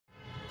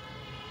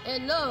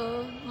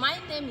Hello, my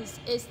name is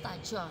Esther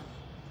John.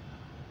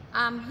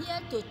 I'm here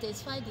to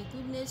testify the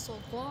goodness of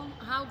God,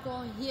 how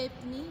God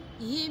helped me,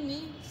 healed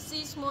me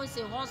 6 months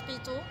in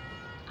hospital,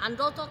 and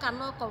doctor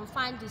cannot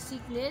confine the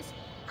sickness.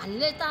 And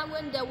later,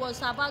 when they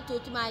was about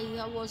to,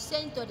 I was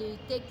sent to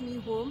take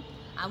me home,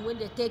 and when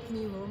they take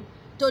me home,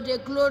 to the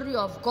glory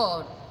of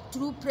God,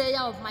 through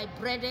prayer of my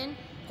brethren,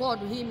 God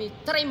healed me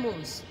 3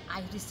 months.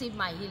 I received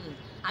my healing.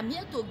 I'm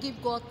here to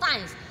give God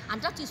thanks,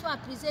 and that is why I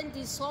present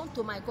this song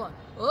to my God.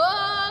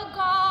 Oh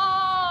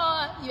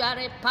God, you are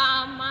a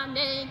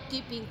permanent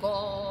keeping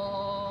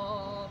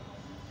God.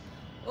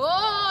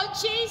 Oh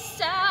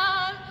Jesus,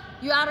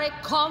 you are a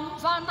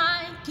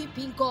covenant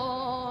keeping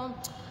God.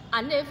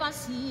 I never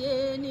see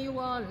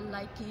anyone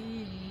like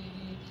you.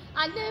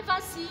 I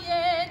never see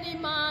any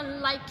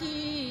man like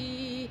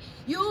you.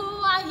 You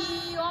are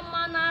here,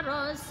 manner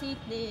of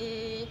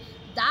sickness.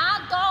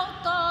 That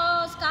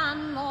doctors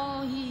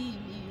cannot heal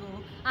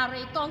you. I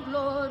return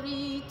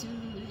glory to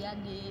your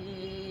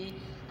name.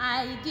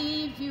 I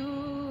give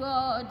you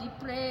all the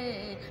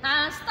praise.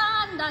 I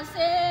stand and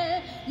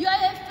say, you are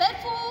a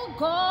faithful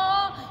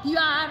God. You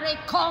are a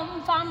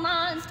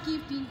covenant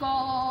keeping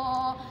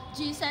God.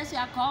 Jesus, you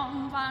are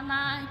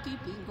covenant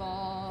keeping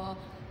God.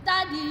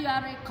 Daddy, you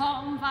are a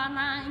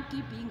covenant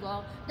keeping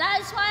God.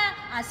 That's why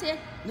I say,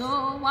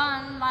 no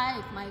one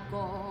like my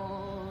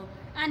God.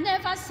 I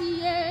never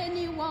see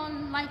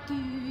anyone like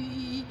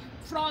you.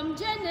 From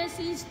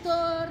Genesis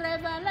to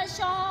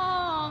Revelation,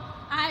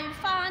 I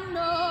found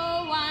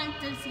no one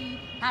to see.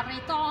 I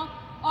return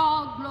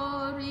all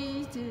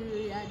glory to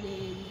your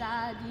name,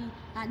 Daddy.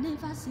 I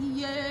never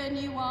see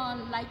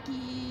anyone like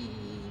you.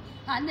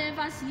 I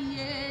never see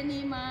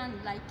any man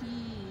like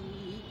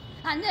you.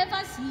 I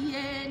never see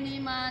any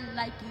man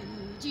like you,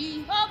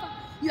 Jehovah.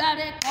 You are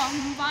a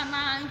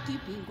covenant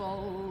keeping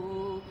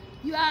God.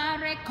 You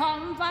are a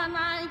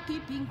covenant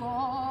keeping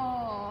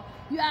God.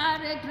 You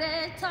are a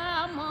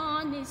greater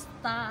morning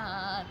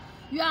star.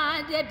 You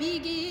are the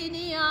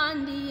beginning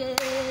and the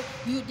end.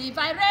 You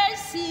divide Red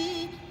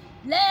Sea.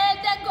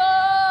 Let them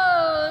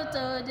go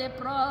to the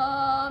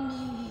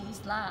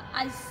promised land.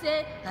 I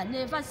say, I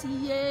never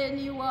see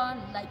anyone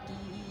like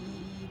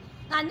you.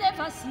 I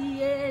never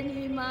see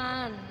any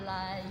man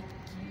like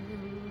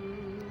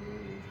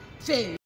you. Say.